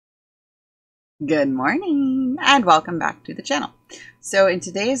Good morning and welcome back to the channel. So in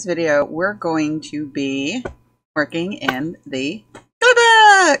today's video, we're going to be working in the glue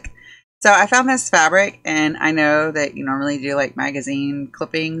book. So I found this fabric, and I know that you normally do like magazine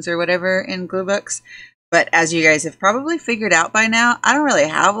clippings or whatever in glue books. But as you guys have probably figured out by now, I don't really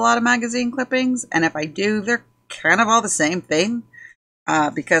have a lot of magazine clippings. And if I do, they're kind of all the same thing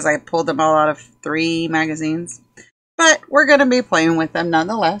because I pulled them all out of 3 magazines. But we're going to be playing with them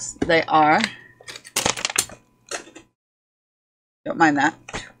nonetheless. They are... Don't mind that.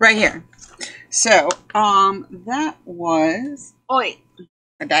 Right here. So, that was... Oi!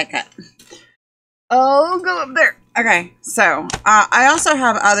 A die cut. Oh, go up there. Okay, so, I also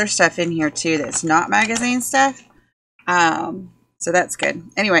have other stuff in here, too, that's not magazine stuff. So that's good.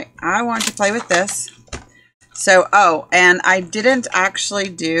 Anyway, I want to play with this. So, oh, and I didn't actually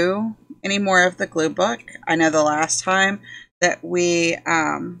do any more of the glue book. I know the last time that we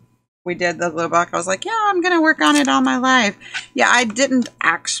did the glue book, I was like, yeah, I'm going to work on it all my life. Yeah, I didn't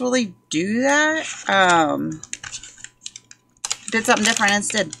actually do that. Did something different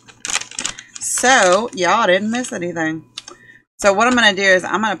instead. So, y'all didn't miss anything. So what I'm going to do is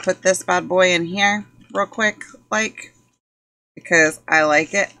I'm going to put this bad boy in here real quick, because I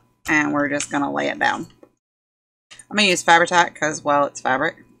like it, and we're just going to lay it down. I'm going to use Fabri-Tac because, well, it's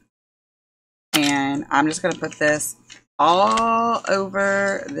fabric. And I'm just going to put this all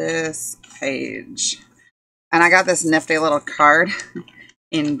over this page. And I got this nifty little card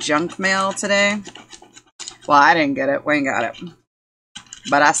in junk mail today. Well, I didn't get it. Wayne got it.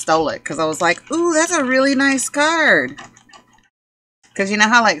 But I stole it because I was like, ooh, that's a really nice card. Because you know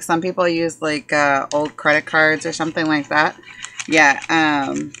how like some people use like old credit cards or something like that? Yeah, I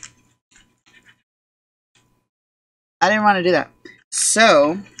didn't want to do that.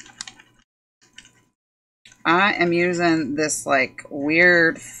 So I am using this like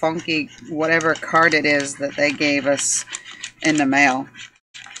weird, funky, whatever card it is that they gave us in the mail,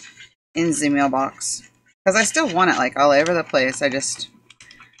 in the mailbox. Because I still want it like all over the place.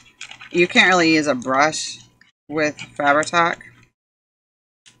 You can't really use a brush with Fabri-Tac.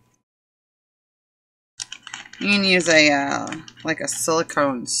 You can use a, like a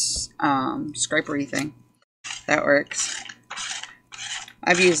silicone scrapery thing. That works.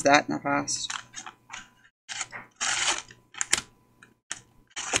 I've used that in the past.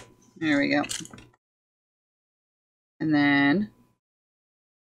 There we go. And then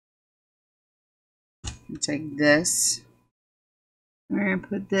take this. We're going to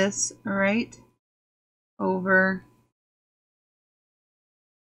put this right over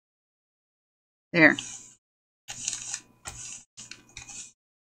there.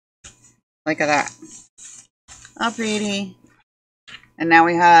 Like that. How pretty. And now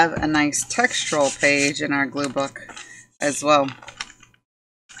we have a nice textural page in our glue book as well.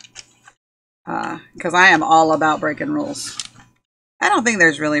 Because I am all about breaking rules. I don't think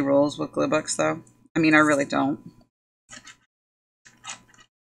there's really rules with glue books, though. I mean, I really don't.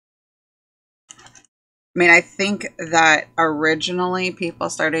 I mean, I think that originally people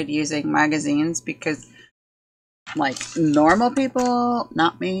started using magazines because, like, normal people,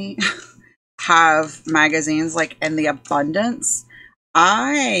 not me, have magazines, like, in the abundance.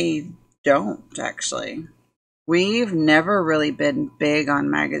 I don't, actually. We've never really been big on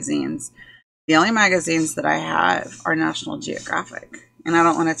magazines. The only magazines that I have are National Geographic, and I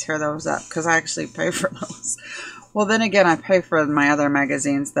don't want to tear those up because I actually pay for those. Well, then again, I pay for my other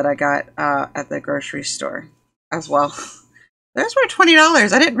magazines that I got at the grocery store as well. Those were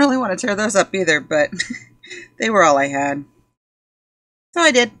 $20. I didn't really want to tear those up either, but they were all I had. So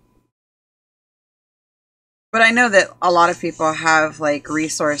I did. But I know that a lot of people have like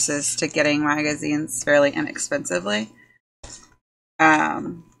resources to getting magazines fairly inexpensively.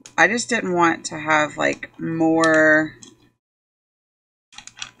 I just didn't want to have like more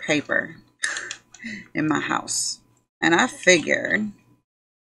paper in my house. And I figured,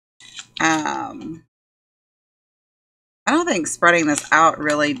 I don't think spreading this out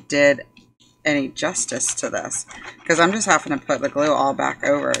really did any justice to this, because I'm just having to put the glue all back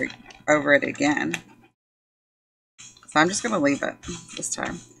over it again. So I'm just going to leave it this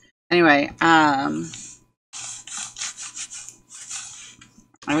time. Anyway,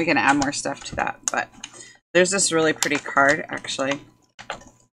 and we can add more stuff to that, but there's this really pretty card, actually.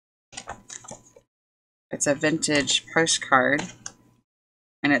 It's a vintage postcard,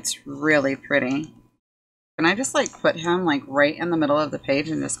 and it's really pretty. Can I just like put him like right in the middle of the page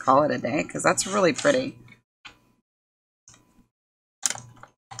and just call it a day? Because that's really pretty.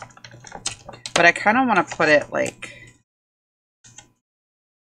 But I kind of want to put it like,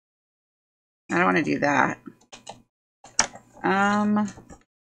 I don't want to do that.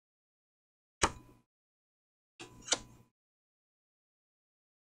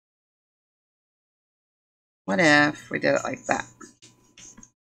 What if we did it like that?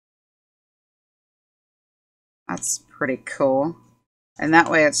 That's pretty cool. And that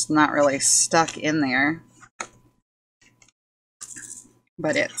way it's not really stuck in there.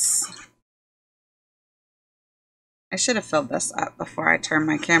 But it's... I should have filled this up before I turned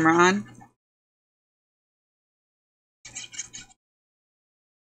my camera on.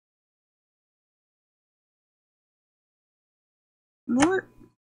 What?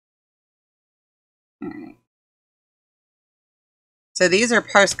 All right. So these are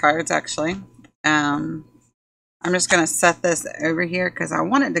postcards, actually. I'm just going to set this over here because I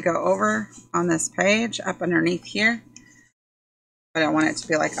want it to go over on this page up underneath here. But I want it to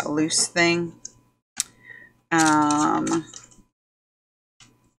be like a loose thing.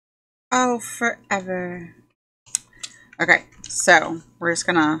 Oh, forever. Okay, so we're just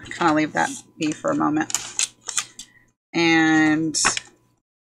going to kind of leave that be for a moment. And,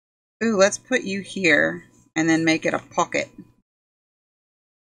 ooh, let's put you here and then make it a pocket.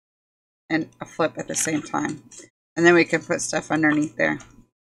 And a flip at the same time. And then we can put stuff underneath there.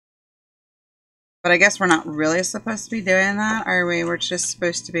 But I guess we're not really supposed to be doing that, are we? We're just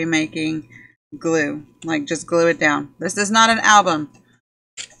supposed to be making glue. Like, just glue it down. This is not an album.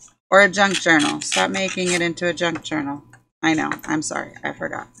 Or a junk journal. Stop making it into a junk journal. I know. I'm sorry. I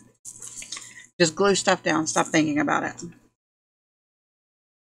forgot. Just glue stuff down. Stop thinking about it.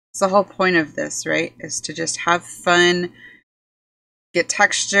 It's the whole point of this, right? Is to just have fun. Get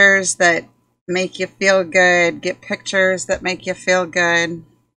textures that make you feel good. Get pictures that make you feel good.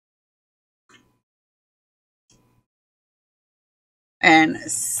 And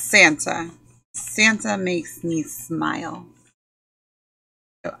Santa. Santa makes me smile.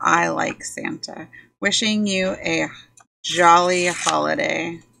 So I like Santa. Wishing you a jolly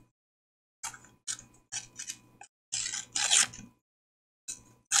holiday.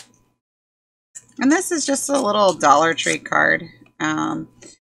 And this is just a little Dollar Tree card.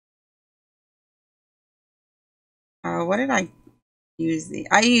 What did I use?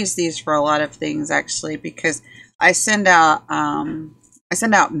 I use these for a lot of things actually because I send out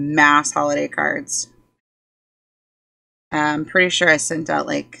mass holiday cards. I'm pretty sure I sent out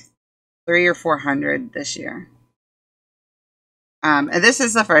like 300 or 400 this year. And this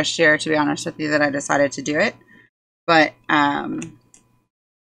is the first year, to be honest with you, that I decided to do it. But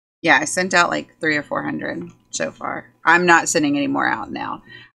yeah, I sent out like 300 or 400 so far. I'm not sending any more out now.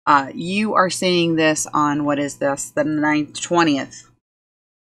 You are seeing this on, what is this? The 20th.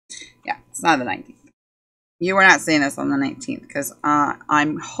 Yeah, it's not the 19th. You were not seeing this on the 19th because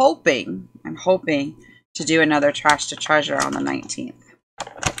I'm hoping to do another Trash to Treasure on the 19th.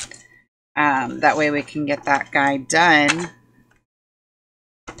 That way we can get that guy done.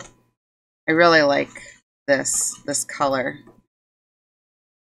 I really like this color.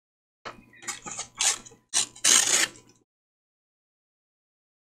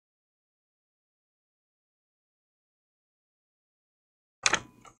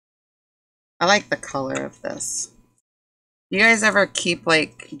 I like the color of this. You guys ever keep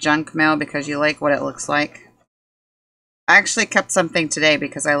like junk mail because you like what it looks like? I actually kept something today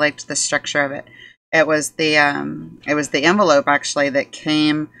because I liked the structure of it. It was the envelope actually that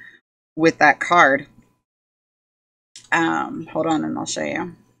came with that card. Hold on and I'll show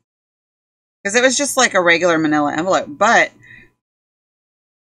you. Because it was just like a regular manila envelope, but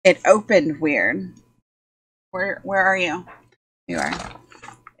it opened weird. Where are you? You are.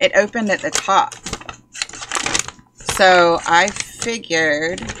 It opened at the top. So I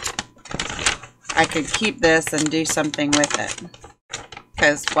figured I could keep this and do something with it.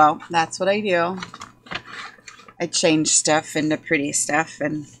 Because, well, that's what I do. I change stuff into pretty stuff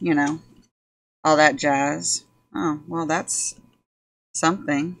and, you know, all that jazz. Oh, well, that's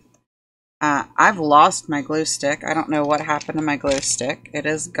something. I've lost my glue stick. I don't know what happened to my glue stick. It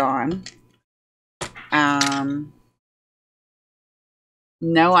is gone.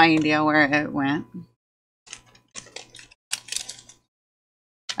 No idea where it went.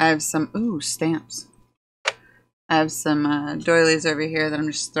 I have some, ooh, stamps. I have some doilies over here that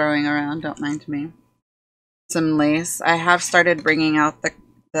I'm just throwing around. Don't mind me. Some lace. I have started bringing out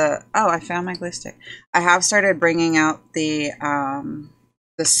oh, I found my glue stick. I have started bringing out the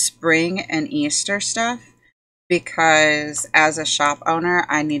spring and Easter stuff because as a shop owner,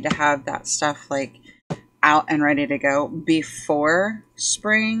 I need to have that stuff like out and ready to go before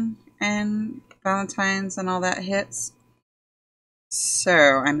spring and Valentine's and all that hits. So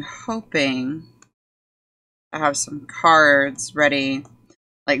I'm hoping I have some cards ready,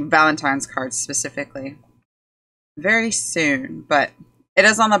 like Valentine's cards specifically, very soon. But it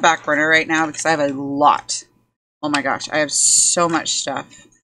is on the back burner right now because I have a lot. Oh my gosh, I have so much stuff.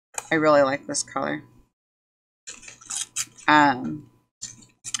 I really like this color. I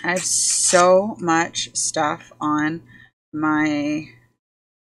have so much stuff on my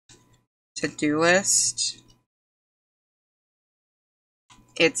to-do list.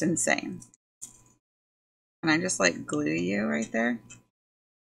 It's insane. Can I just like glue you right there?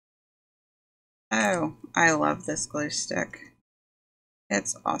 Oh, I love this glue stick.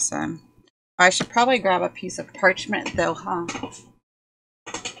 It's awesome. I should probably grab a piece of parchment though, huh?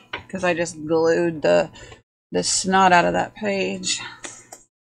 Because I just glued the snot out of that page.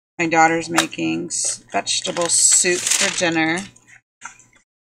 My daughter's making vegetable soup for dinner.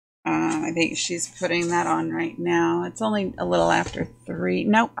 I think she's putting that on right now. It's only a little after 3.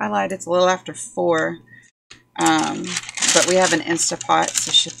 Nope, I lied. It's a little after 4. But we have an Instapot,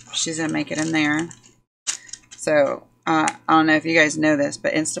 so she's going to make it in there. So, I don't know if you guys know this,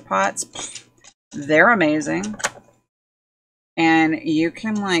 but Instapots, they're amazing. And you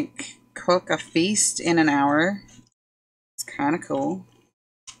can, like, cook a feast in an hour. It's kind of cool.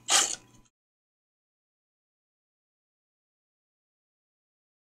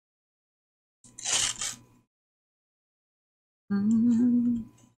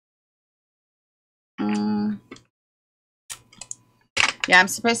 Yeah, I'm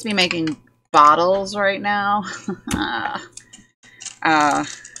supposed to be making bottles right now. I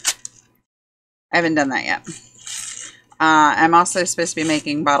haven't done that yet. I'm also supposed to be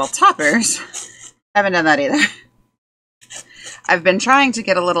making bottle toppers. I haven't done that either. I've been trying to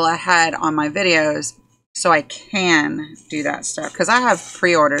get a little ahead on my videos so I can do that stuff. Because I have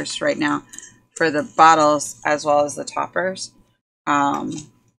pre-orders right now for the bottles as well as the toppers.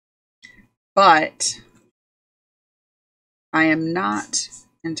 But I am not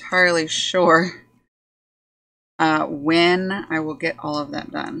entirely sure when I will get all of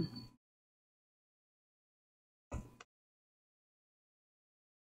that done.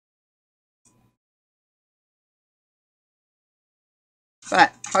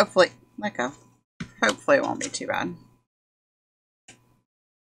 But hopefully, hopefully it won't be too bad.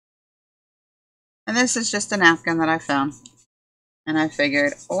 And this is just a napkin that I found. And I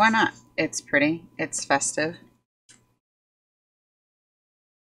figured, why not? It's pretty. It's festive.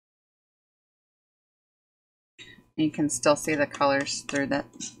 You can still see the colors through the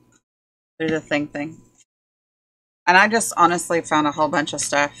thing. And I just honestly found a whole bunch of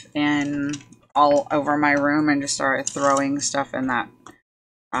stuff in all over my room and just started throwing stuff in that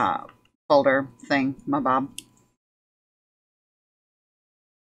folder thing, my bob.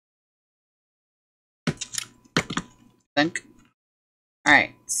 Think.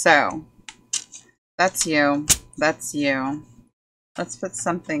 Alright, so that's you. That's you. Let's put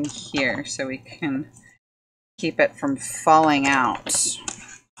something here so we can keep it from falling out.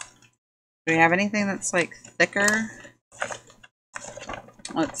 Do we have anything that's like thicker?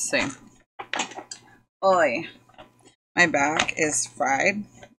 Let's see. Oi. My back is fried.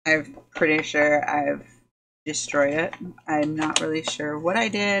 I'm pretty sure I've destroyed it. I'm not really sure what I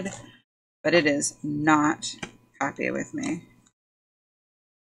did, but it is not happy with me.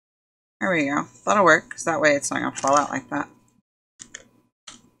 There we go. That'll work, because that way it's not going to fall out like that.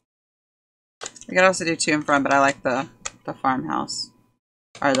 We could also do to and from, but I like the farmhouse.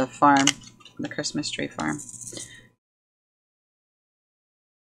 Or the farm. The Christmas tree farm.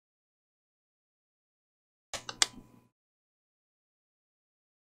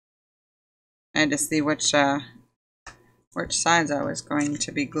 I had to see which sides I was going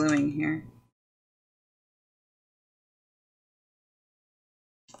to be gluing here.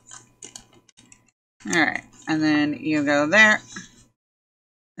 Alright, and then you go there,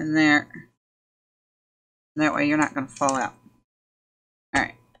 and there. That way you're not going to fall out.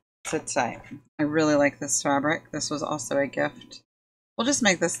 Alright, sit tight. I really like this fabric. This was also a gift. We'll just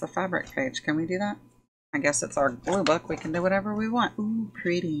make this the fabric page. Can we do that? I guess it's our glue book. We can do whatever we want. Ooh,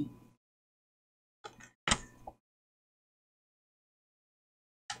 pretty.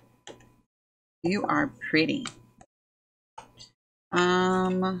 You are pretty.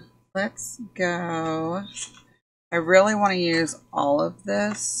 Let's go. I really want to use all of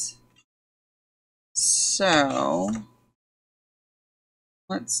this. So,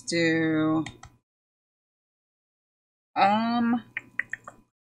 let's do, I'm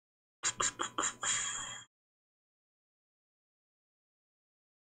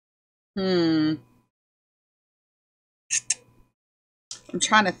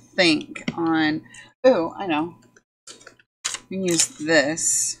trying to think on, oh, I know. We can use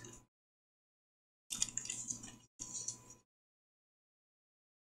this.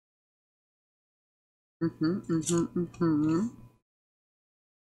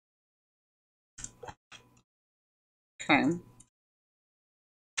 Okay.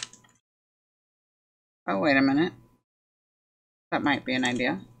 Oh, wait a minute. That might be an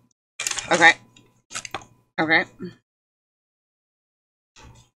idea. Okay. Okay.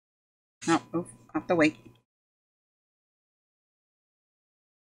 No, oh, off the weight.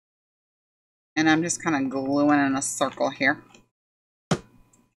 And I'm just kind of gluing in a circle here.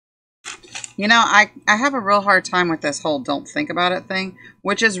 You know, I have a real hard time with this whole don't think about it thing,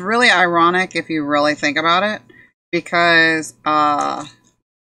 which is really ironic if you really think about it, because I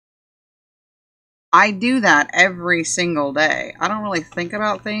do that every single day. I don't really think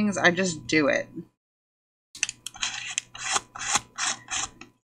about things, I just do it.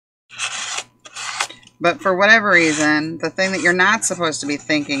 But for whatever reason, the thing that you're not supposed to be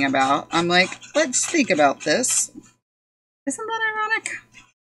thinking about, I'm like, let's think about this. Isn't that ironic?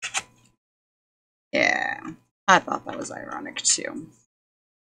 Yeah, I thought that was ironic too.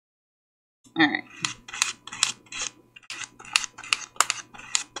 All right.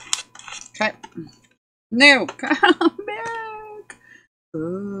 Okay. No, come back.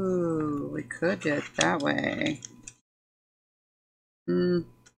 Ooh, we could do it that way. I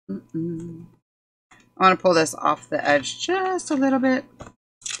want to pull this off the edge just a little bit.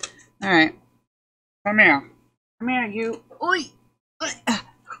 All right. Come here. Come here, you. Oi.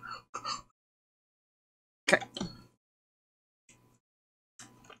 Okay.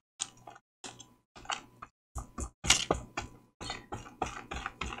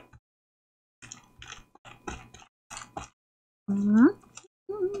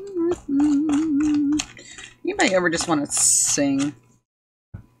 Anybody ever just want to sing?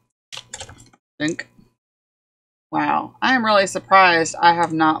 Think. Wow, I am really surprised I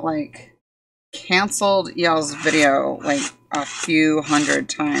have not like canceled y'all's video like a few hundred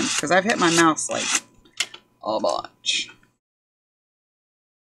times, because I've hit my mouse like a bunch.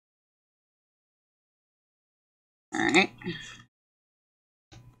 All right,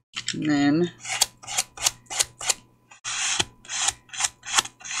 and then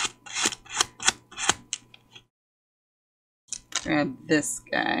grab this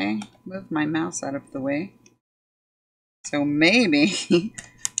guy, move my mouse out of the way, so maybe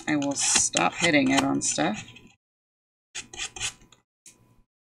I will stop hitting it on stuff.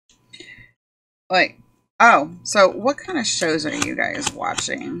 Like, oh, so what kind of shows are you guys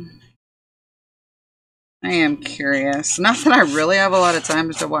watching? I am curious. Not that I really have a lot of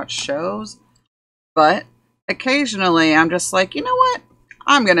time to watch shows, but occasionally I'm just like, you know what?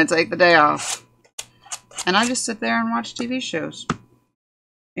 I'm going to take the day off. And I just sit there and watch TV shows.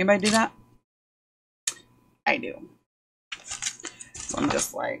 Anybody do that? I do. So I'm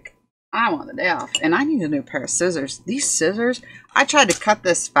just like, I want the day off. And I need a new pair of scissors. These scissors, I tried to cut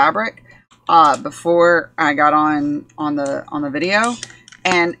this fabric before I got on the video.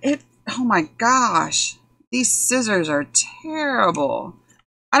 And it, oh my gosh. These scissors are terrible.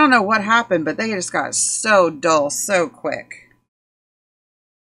 I don't know what happened, but they just got so dull so quick.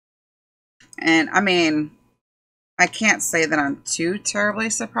 And I mean, I can't say that I'm too terribly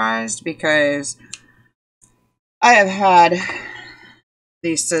surprised, because I have had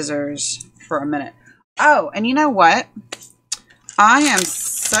these scissors for a minute. Oh, and you know what? I am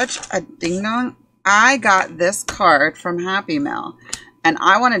such a ding-dong. I got this card from Happy Mail, and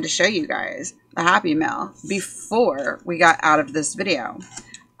I wanted to show you guys the Happy Mail before we got out of this video,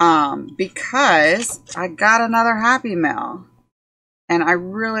 because I got another Happy Mail and I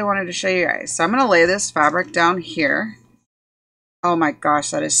really wanted to show you guys. So I'm going to lay this fabric down here. Oh my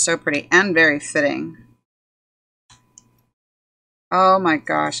gosh, that is so pretty and very fitting. Oh my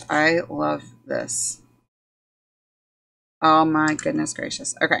gosh, I love this. Oh my goodness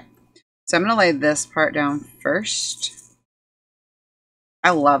gracious. Okay, so I'm going to lay this part down first. I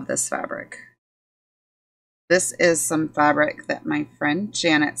love this fabric. This is some fabric that my friend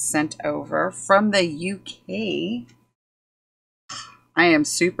Janet sent over from the UK. I am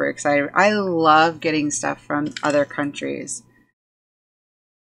super excited. I love getting stuff from other countries.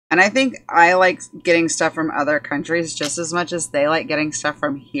 And I think I like getting stuff from other countries just as much as they like getting stuff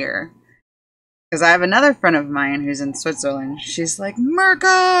from here. Because I have another friend of mine who's in Switzerland. She's like,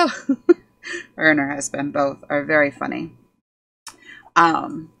 Merca! Her and her husband both are very funny.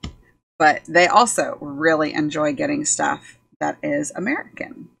 But they also really enjoy getting stuff that is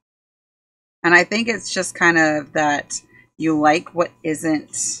American. And I think it's just kind of that you like what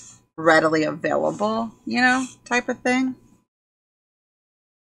isn't readily available, you know, type of thing.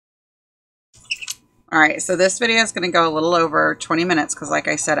 All right, so this video is going to go a little over 20 minutes because, like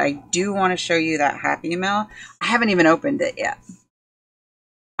I said, I do want to show you that Happy Mail. I haven't even opened it yet.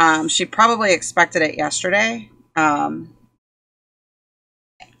 She probably expected it yesterday.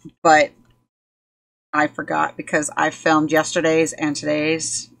 But I forgot because I filmed yesterday's and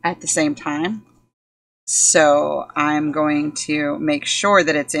today's at the same time. So I'm going to make sure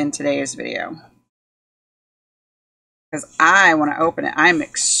that it's in today's video because I want to open it. I'm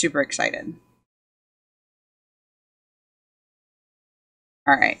super excited.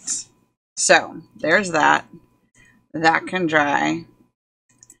 All right. So there's that. That can dry.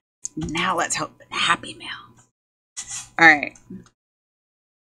 Now let's open Happy Mail. All right.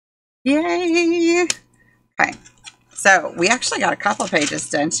 Yay. Okay. So we actually got a couple pages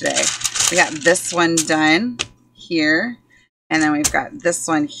done today. We got this one done here. And then we've got this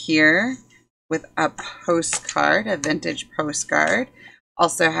one here with a postcard, a vintage postcard.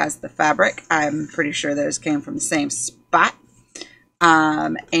 Also has the fabric. I'm pretty sure those came from the same spot.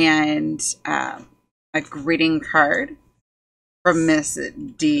 And a greeting card from Miss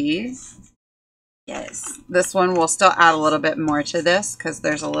D. Yes, this one will still add a little bit more to this because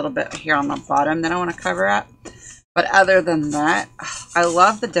there's a little bit here on the bottom that I want to cover up. But other than that, I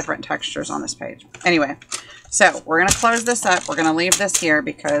love the different textures on this page. Anyway, so we're going to close this up. We're going to leave this here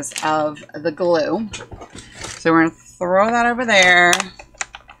because of the glue. So we're going to throw that over there.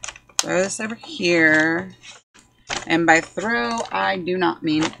 Throw this over here. And by throw, I do not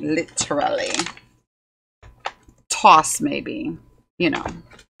mean literally. Toss, maybe. You know.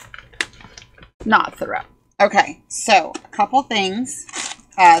 Not throw. Okay, so a couple things.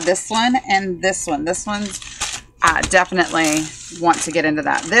 This one and this one. This one's definitely want to get into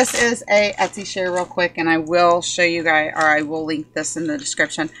that. This is a Etsy share real quick, and I will show you guys, or I will link this in the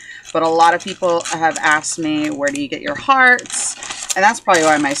description. But a lot of people have asked me, where do you get your hearts? And that's probably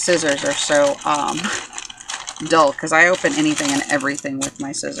why my scissors are so dull, because I open anything and everything with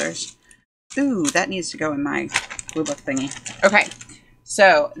my scissors. Ooh, that needs to go in my glue book thingy. Okay,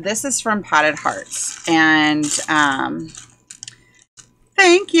 so this is from Padded Hearts, and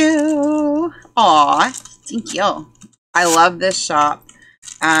thank you. Aw, thank you. I love this shop.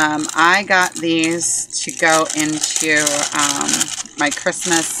 I got these to go into my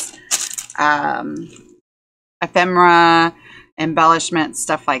Christmas ephemera, embellishment,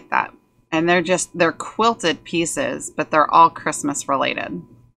 stuff like that. And they're quilted pieces, but they're all Christmas related.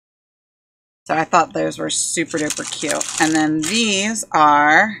 So I thought those were super duper cute. And then these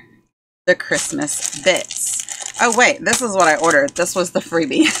are the Christmas bits. Oh wait, this is what I ordered. This was the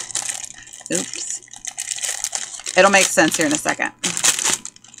freebie. Oops. It'll make sense here in a second.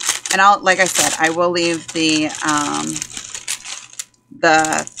 And like I said, I will leave the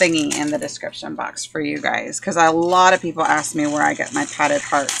thingy in the description box for you guys, because a lot of people ask me where I get my Padded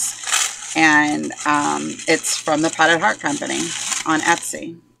Hearts, and it's from the Padded Heart Company on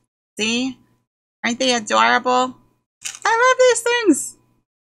Etsy. See? Aren't they adorable? I love these things.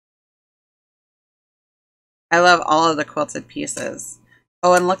 I love all of the quilted pieces.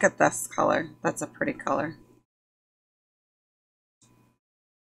 Oh, and look at this color. That's a pretty color.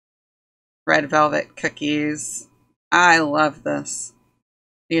 Red velvet cookies. I love this.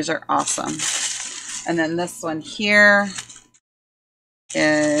 These are awesome. And then this one here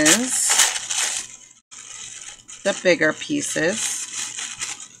is the bigger pieces.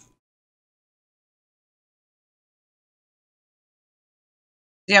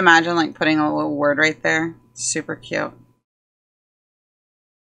 Do you imagine like putting a little word right there? Super cute.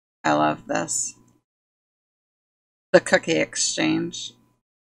 I love this. The cookie exchange.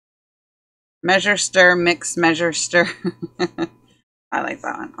 Measure, stir, mix, measure, stir. I like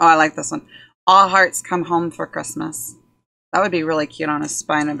that one. Oh, I like this one. All hearts come home for Christmas. That would be really cute on a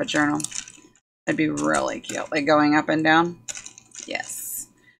spine of a journal. It'd be really cute. Like going up and down. Yes.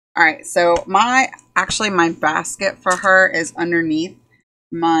 All right. So my basket for her is underneath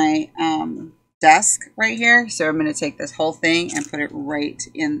my desk right here. So I'm going to take this whole thing and put it right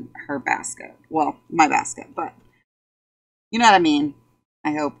in her basket. Well, my basket, but you know what I mean.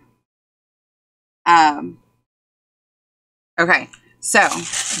 I hope. Okay, so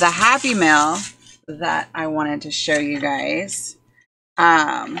the Happy Mail that I wanted to show you guys,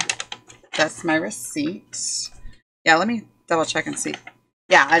 that's my receipt. Yeah, let me double check and see.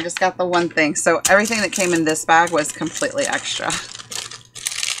 Yeah, I just got the one thing. So everything that came in this bag was completely extra.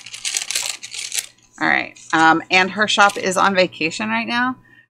 All right, and her shop is on vacation right now.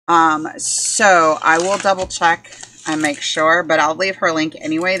 So I will double check and make sure, but I'll leave her link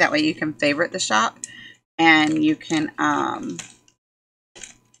anyway. That way you can favorite the shop and you can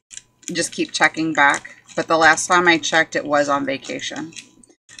just keep checking back. But the last time I checked, it was on vacation.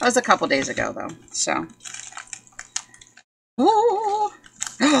 That was a couple days ago though. So, oh,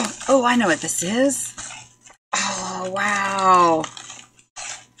 oh, I know what this is. Oh, wow.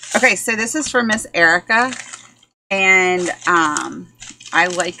 Okay, so this is for Miss Erica, and I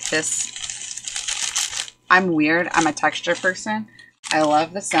like this. I'm weird. I'm a texture person. I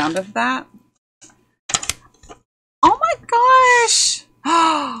love the sound of that.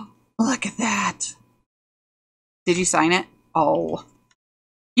 Did you sign it? Oh,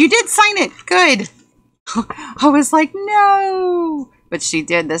 you did sign it. Good. I was like, no. But she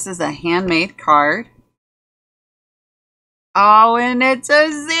did. This is a handmade card. Oh, and it's a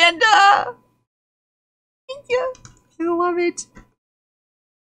Santa. Yeah, I love it.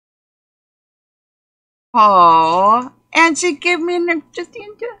 Oh, and she gave me an extra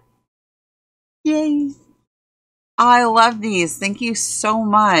Santa. Yay. I love these. Thank you so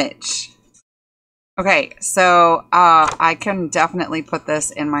much. Okay, so I can definitely put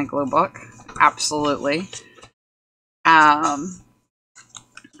this in my glue book. Absolutely. Because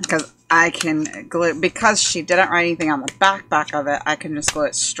I can glue, because she didn't write anything on the back of it, I can just glue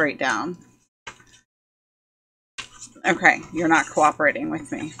it straight down. Okay, you're not cooperating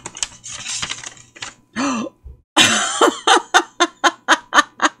with me.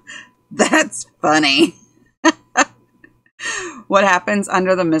 That's funny. What happens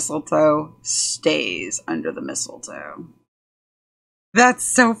under the mistletoe stays under the mistletoe. That's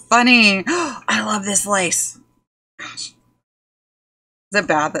so funny. I love this lace. Gosh. Is it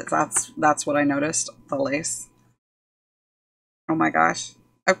bad that that's what I noticed? The lace. Oh my gosh.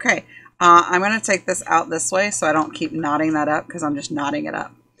 Okay. I'm going to take this out this way so I don't keep knotting that up because I'm just knotting it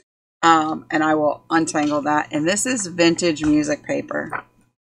up. And I will untangle that. And this is vintage music paper.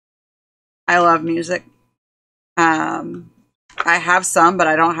 I love music. I have some, but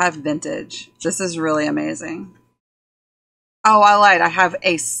I don't have vintage. This is really amazing. Oh, I lied. I have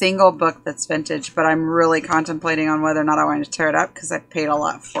a single book that's vintage, but I'm really contemplating on whether or not I want to tear it up because I paid a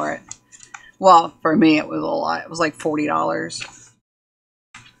lot for it. Well, for me, it was a lot. It was like $40.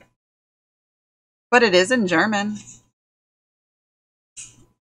 But it is in German.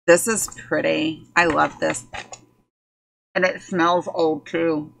 This is pretty. I love this. And it smells old,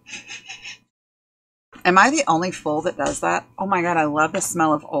 too. Am I the only fool that does that? Oh my god, I love the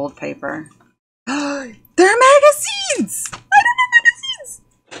smell of old paper. They're magazines! I don't have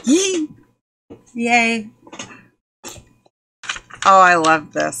magazines! Yay! Yay. Oh, I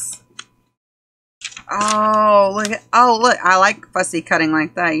love this. Oh, look at, oh, look. I like fussy cutting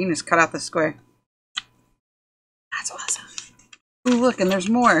like that. You can just cut out the square. That's awesome. Ooh, look, and there's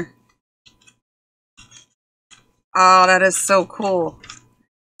more. Oh, that is so cool.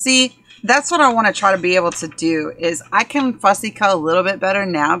 See, that's what I want to try to be able to do is I can fussy cut a little bit better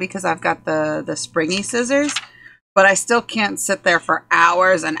now because I've got the springy scissors, but I still can't sit there for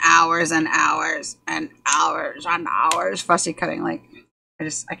hours and hours and hours and hours and hours fussy cutting. Like,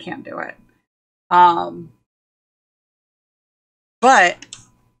 I can't do it. But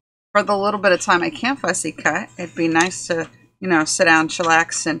for the little bit of time I can fussy cut, it'd be nice to, you know, sit down,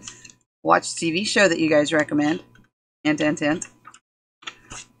 chillax, and watch a TV show that you guys recommend. Hint.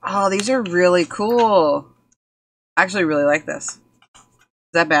 Oh, these are really cool. I actually really like this.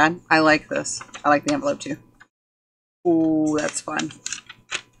 Is that bad? I like this. I like the envelope too. Ooh, that's fun.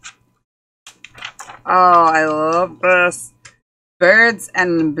 Oh, I love this. Birds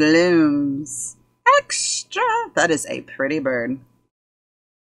and blooms. Extra. That is a pretty bird.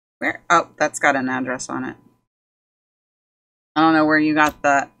 Where? Oh, that's got an address on it. I don't know where you got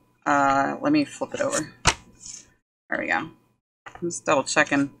that. Let me flip it over. There we go. I'm just double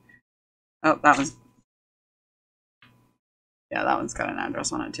checking. Oh, that one's... Yeah, that one's got an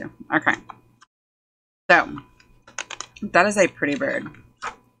address on it too. Okay. So, that is a pretty bird.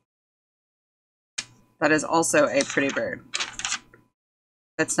 That is also a pretty bird.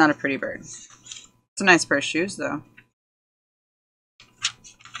 That's not a pretty bird. It's a nice pair of shoes, though.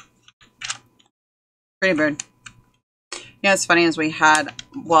 Pretty bird. Yeah, it's funny as we had...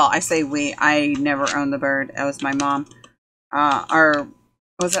 Well, I say we. I never owned the bird. It was my mom.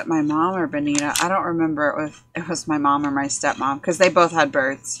 Was it my mom or Benita? I don't remember it was my mom or my stepmom because they both had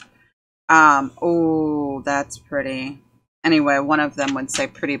birds. Oh, that's pretty. Anyway, one of them would say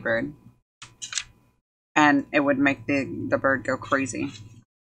pretty bird. And it would make the bird go crazy.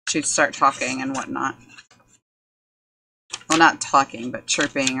 She'd start talking and whatnot. Well, not talking, but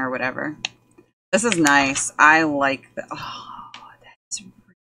chirping or whatever. This is nice. I like the... Oh, that's...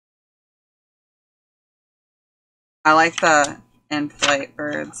 I like the in-flight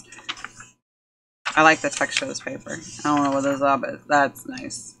birds. I like the texture of this paper. I don't know what those are, but that's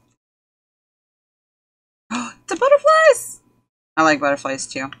nice. Oh, it's a butterflies! I like butterflies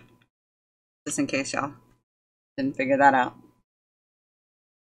too. Just in case y'all didn't figure that out.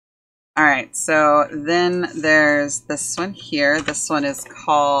 Alright, so then there's this one here. This one is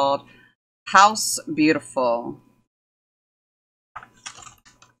called House Beautiful. I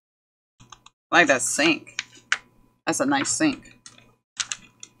like that sink. That's a nice sink.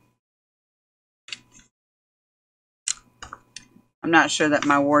 I'm I'm not sure that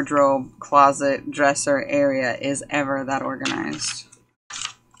my wardrobe, closet, dresser area is ever that organized.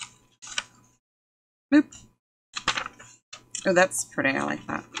 Boop. Oh, that's pretty. I like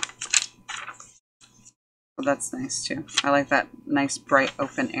that. Oh, that's nice too. I like that nice bright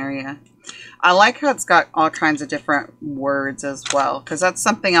open area. I like how it's got all kinds of different words as well, because that's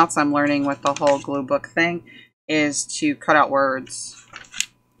something else I'm learning with the whole glue book thing, is to cut out words.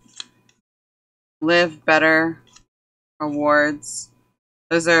 Live Better Awards.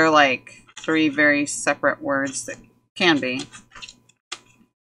 Those are like 3 very separate words that can be.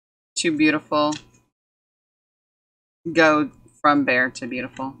 Too beautiful. Go from bare to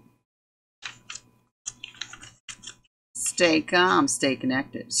beautiful. Stay calm, stay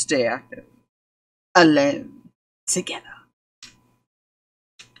connected, stay active. Alone, together.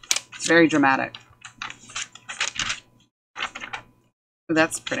 It's very dramatic. Oh,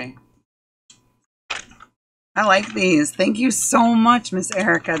 that's pretty. I like these. Thank you so much, Miss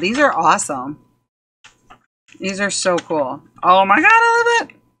Erica. These are awesome. These are so cool. Oh my god, I love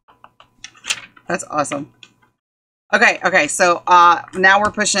it. That's awesome. Okay, so now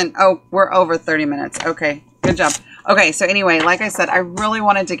we're pushing. Oh, we're over 30 minutes. Okay, good job. Okay, so anyway, like I said, I really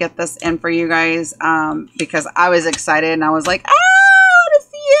wanted to get this in for you guys because I was excited and I was like, I want to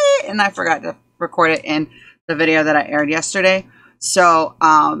see it. And I forgot to record it in the video that I aired yesterday. So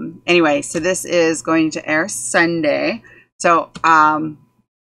anyway, so this is going to air Sunday. So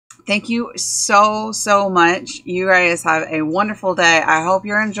thank you so much. You guys have a wonderful day. I hope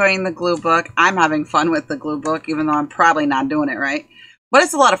you're enjoying the glue book. I'm having fun with the glue book, even though I'm probably not doing it right. But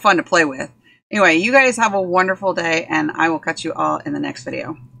it's a lot of fun to play with. Anyway, you guys have a wonderful day, and I will catch you all in the next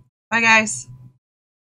video. Bye, guys.